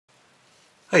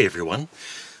Hi everyone.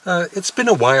 It's been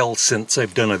a while since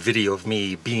I've done a video of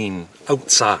me being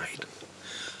outside,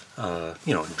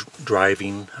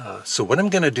 driving. So what I'm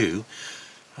going to do,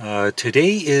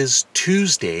 today is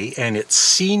Tuesday and it's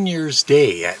Seniors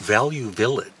Day at Value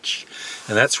Village.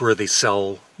 And that's where they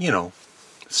sell,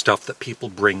 stuff that people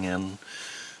bring in.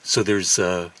 So there's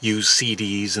used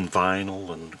CDs and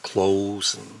vinyl and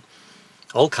clothes and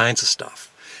all kinds of stuff.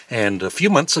 And a few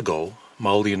months ago,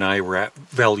 Molly and I were at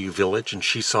Value Village and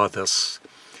she saw this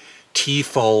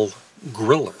Tefal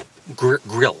griller.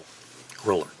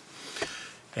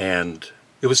 And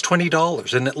it was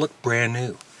 $20 and it looked brand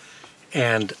new.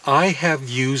 And I have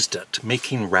used it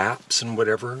making wraps and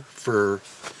whatever for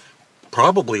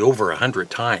probably over 100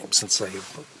 times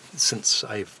since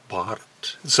I've bought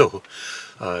it. So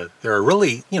there are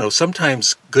really,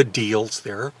 sometimes good deals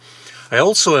there. I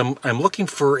also I'm looking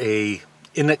for a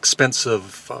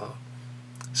inexpensive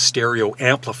stereo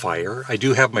amplifier. I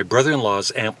do have my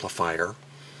brother-in-law's amplifier.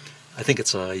 I think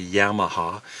it's a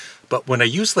Yamaha. But when I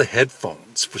use the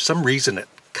headphones, for some reason it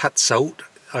cuts out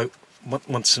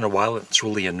once in a while. It's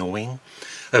really annoying.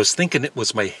 I was thinking it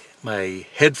was my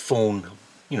headphone,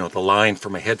 the line for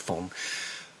my headphone.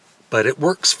 But it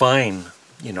works fine,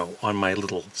 on my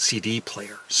little CD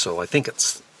player. So I think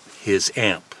it's his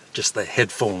amp. Just the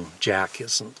headphone jack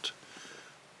isn't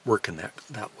working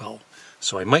that well.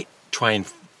 So I might try and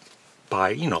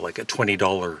buy, like a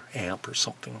 $20 amp or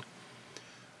something.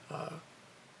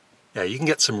 Yeah, you can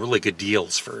get some really good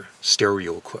deals for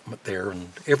stereo equipment there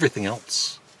and everything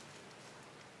else.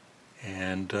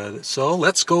 And so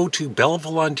let's go to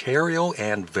Belleville, Ontario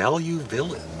and Value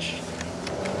Village.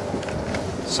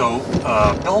 So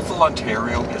Belleville,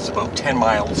 Ontario is about 10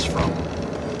 miles from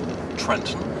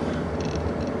Trenton.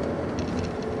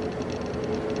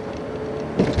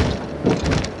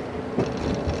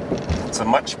 It's a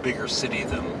much bigger city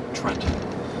than Trenton.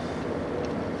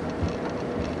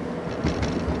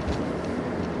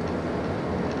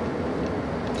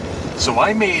 So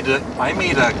I made a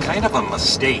kind of a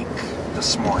mistake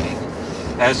this morning.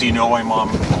 As you know,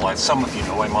 as some of you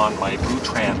know, I'm on my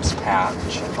Butrans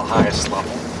patch at the highest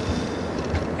level.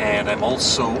 And I'm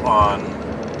also on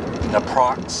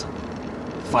naproxen,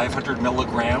 500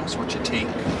 milligrams, which I take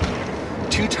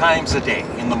 2 times a day,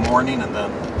 in the morning and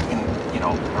then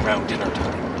around dinner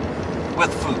time,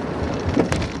 with food.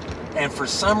 And for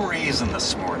some reason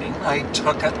this morning, I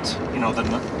took it,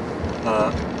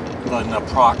 the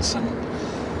naproxen,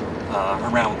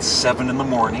 around 7 in the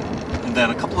morning, and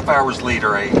then a couple of hours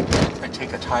later I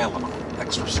take a Tylenol,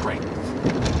 extra strength.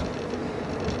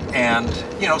 And,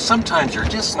 sometimes you're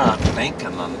just not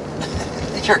thinking, and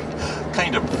you're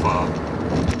kind of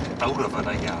out of it,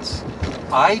 I guess.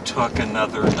 I took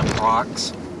another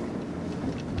naproxen.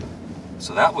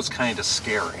 So that was kind of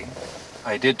scary.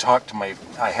 I did talk to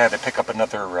I had to pick up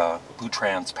another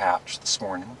Butrans patch this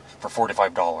morning for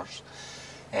 $45.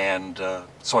 And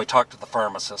so I talked to the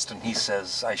pharmacist and he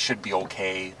says I should be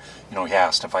okay. He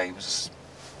asked if I was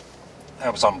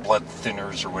on blood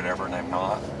thinners or whatever, and I'm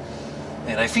not.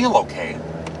 And I feel okay.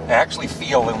 I actually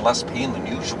feel in less pain than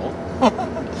usual.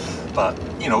 But,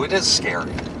 it is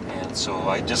scary. And so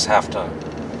I just have to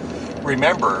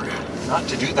remember not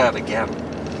to do that again.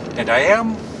 And I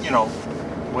am,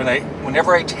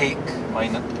 whenever I take my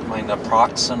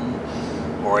naproxen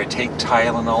or I take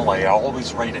Tylenol, I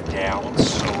always write it down,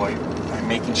 so I'm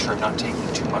making sure I'm not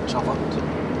taking too much of it.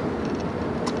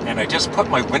 And I just put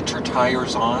my winter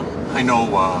tires on. I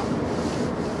know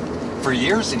for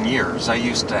years and years I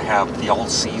used to have the all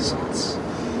seasons.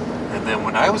 And then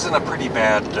when I was in a pretty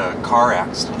bad car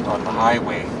accident on the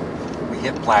highway, we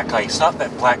hit black ice. Not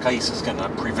that black ice is going to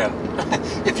prevent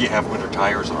if you have winter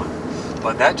tires on,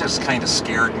 but that just kind of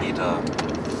scared me to,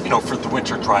 for the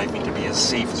winter driving to be as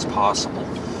safe as possible.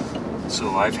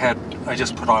 So I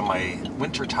just put on my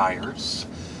winter tires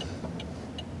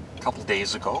a couple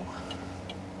days ago.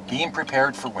 Being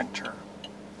prepared for winter.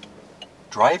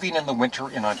 Driving in the winter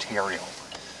in Ontario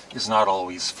is not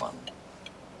always fun.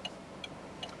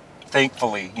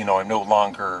 Thankfully, I no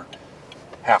longer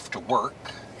have to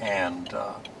work, and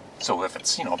so if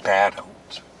it's, bad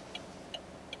out,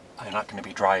 I'm not going to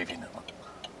be driving in it.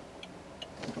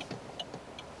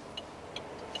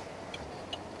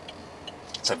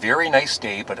 It's a very nice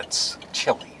day, but it's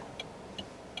chilly.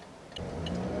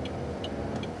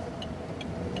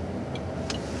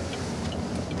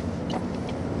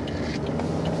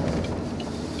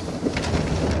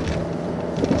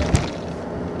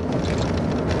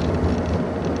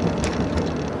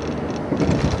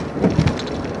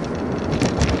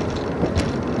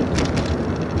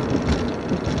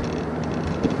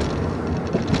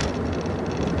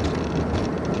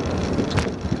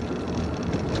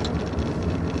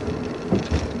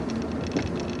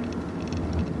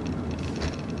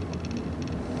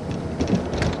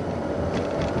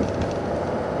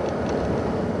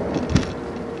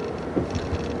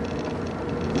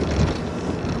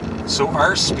 So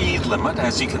our speed limit,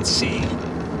 as you can see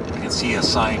a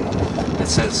sign that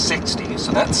says 60.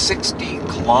 So that's 60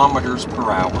 kilometers per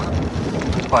hour.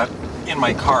 But in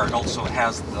my car, it also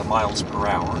has the miles per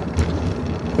hour.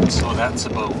 So that's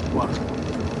about, what,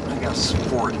 I guess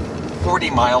 40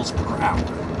 miles per hour.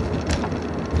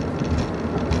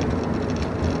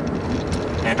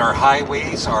 And our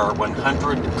highways are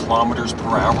 100 kilometers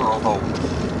per hour, although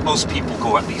most people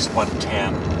go at least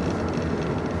 110.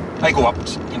 I go up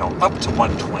to, up to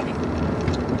 120.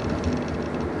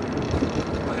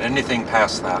 But anything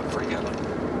past that, forget it.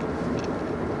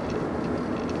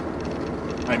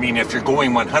 I mean, if you're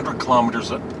going 100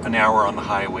 kilometers an hour on the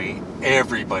highway,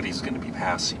 everybody's going to be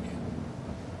passing you.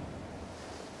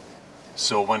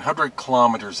 So 100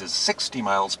 kilometers is 60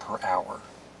 miles per hour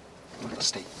in the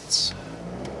States.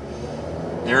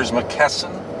 There's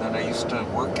McKesson that I used to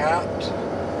work at.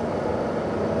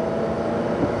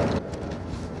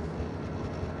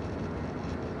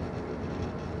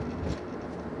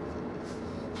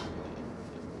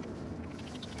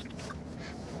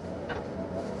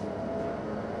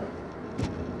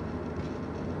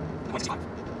 What's time?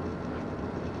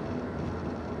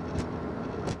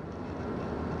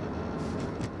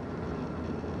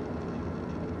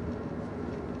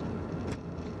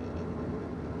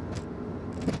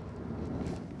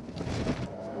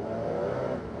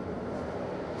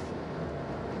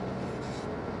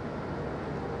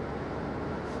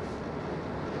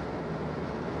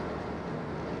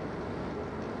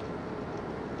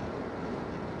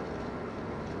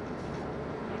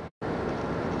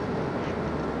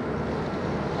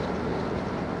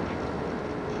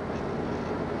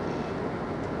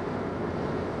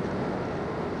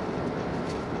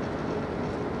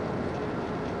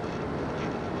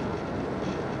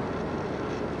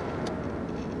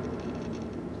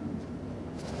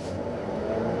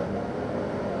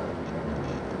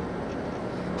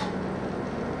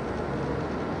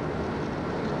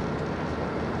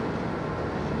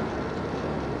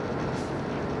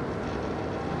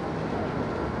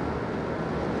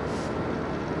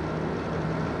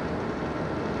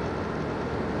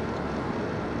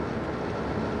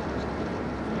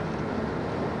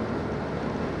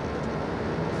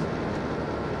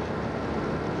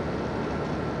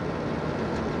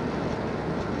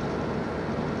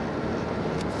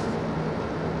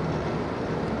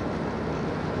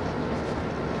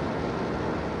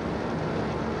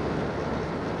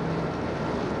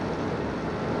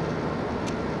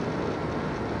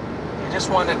 I just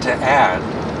wanted to add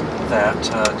that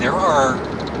there are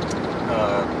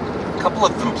a couple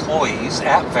of employees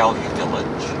at Value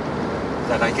Village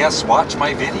that I guess watch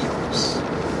my videos,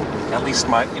 at least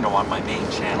my, on my main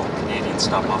channel,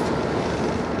 Canadian.Stubmuffin.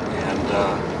 And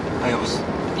I was,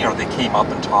 they came up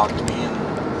and talked to me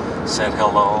and said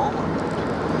hello.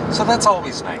 So that's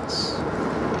always nice.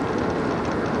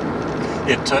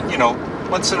 It,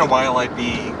 once in a while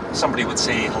somebody would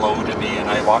say hello to me and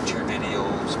I watch your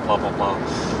videos, blah, blah, blah.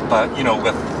 But,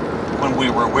 when we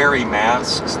were wearing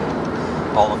masks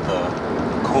and all of the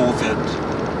COVID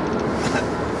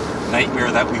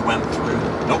nightmare that we went through,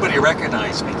 nobody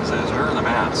recognized me because I was wearing the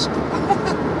mask.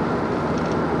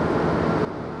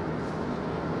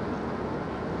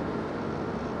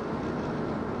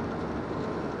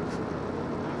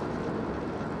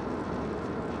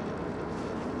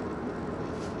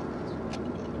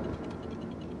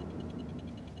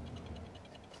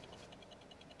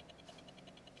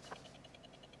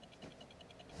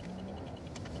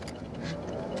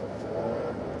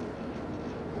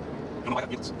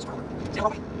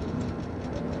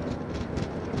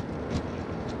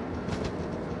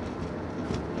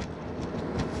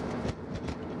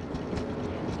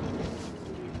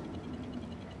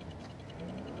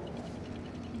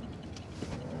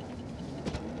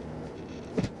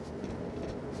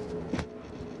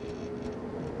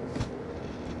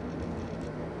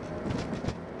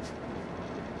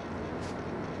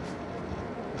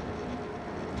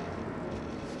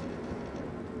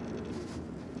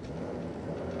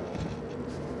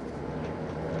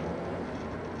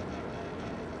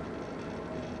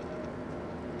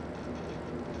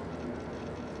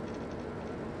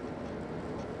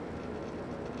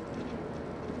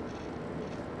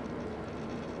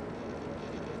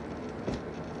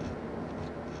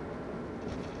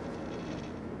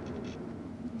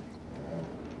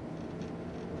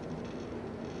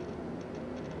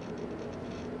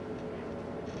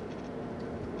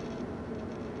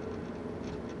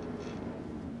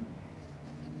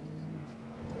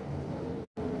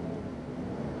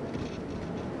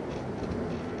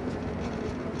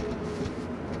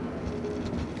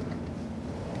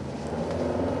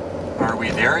 we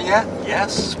there yet?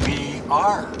 Yes, we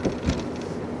are.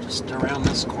 Just around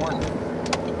this corner.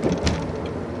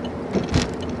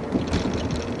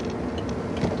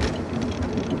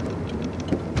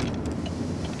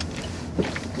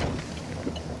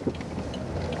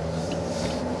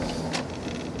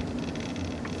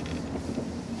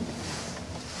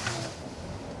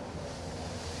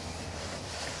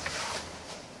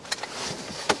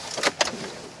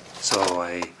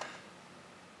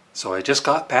 So I just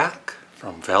got back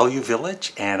from Value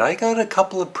Village and I got a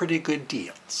couple of pretty good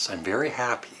deals. I'm very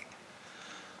happy.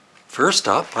 First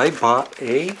up, I bought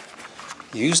a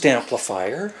used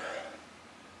amplifier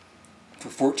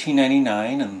for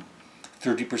 $14.99 and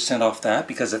 30% off that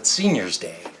because it's Senior's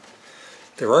Day.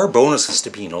 There are bonuses to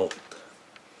being old.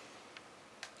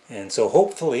 And so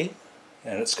hopefully,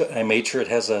 and I made sure it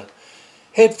has a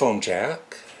headphone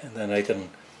jack, and then I can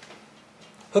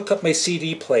hook up my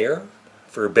CD player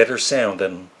for a better sound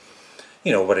than,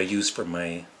 you know, what I use for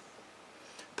my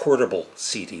portable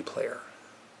CD player.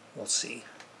 We'll see.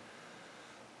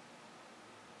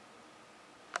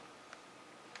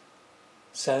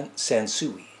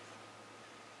 Sansui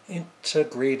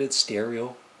integrated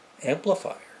stereo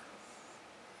amplifier.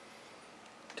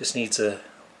 Just needs a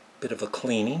bit of a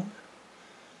cleaning.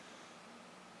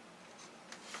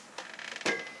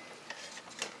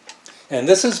 And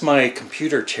this is my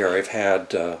computer chair I've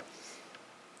had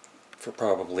for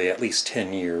probably at least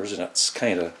 10 years, and it's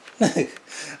kind of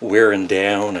wearing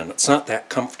down and it's not that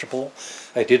comfortable.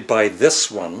 I did buy this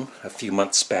one a few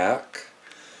months back,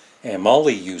 and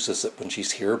Molly uses it when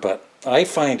she's here, but I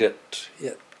find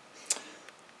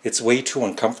it's way too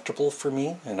uncomfortable for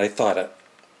me, and I thought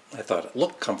it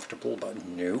looked comfortable, but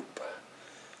nope.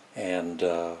 And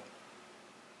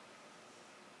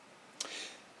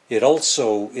it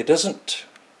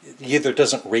either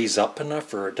doesn't raise up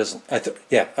enough or it doesn't,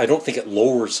 I don't think it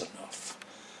lowers enough,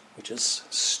 which is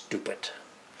stupid.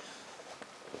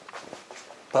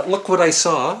 But look what I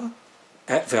saw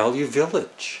at Value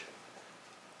Village.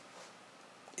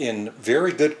 In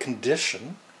very good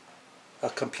condition,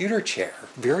 a computer chair,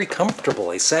 very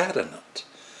comfortable. I sat in it.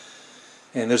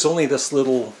 And there's only this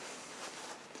little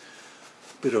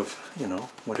bit of, you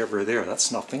know, whatever there,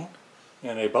 that's nothing.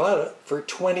 And I bought it for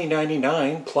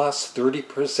 $20.99 plus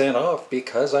 30% off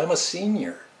because I'm a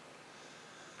senior.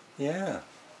 Yeah.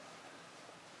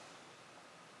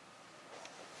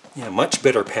 Yeah, much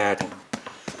better padding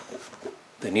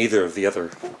than either of the other.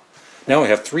 Now I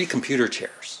have 3 computer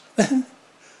chairs.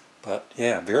 But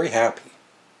yeah, very happy.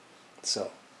 So,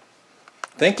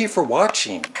 thank you for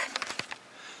watching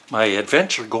my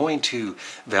adventure going to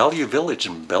Value Village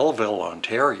in Belleville,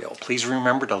 Ontario. Please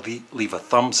remember to leave a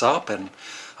thumbs up and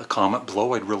a comment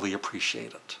below. I'd really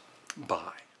appreciate it.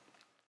 Bye.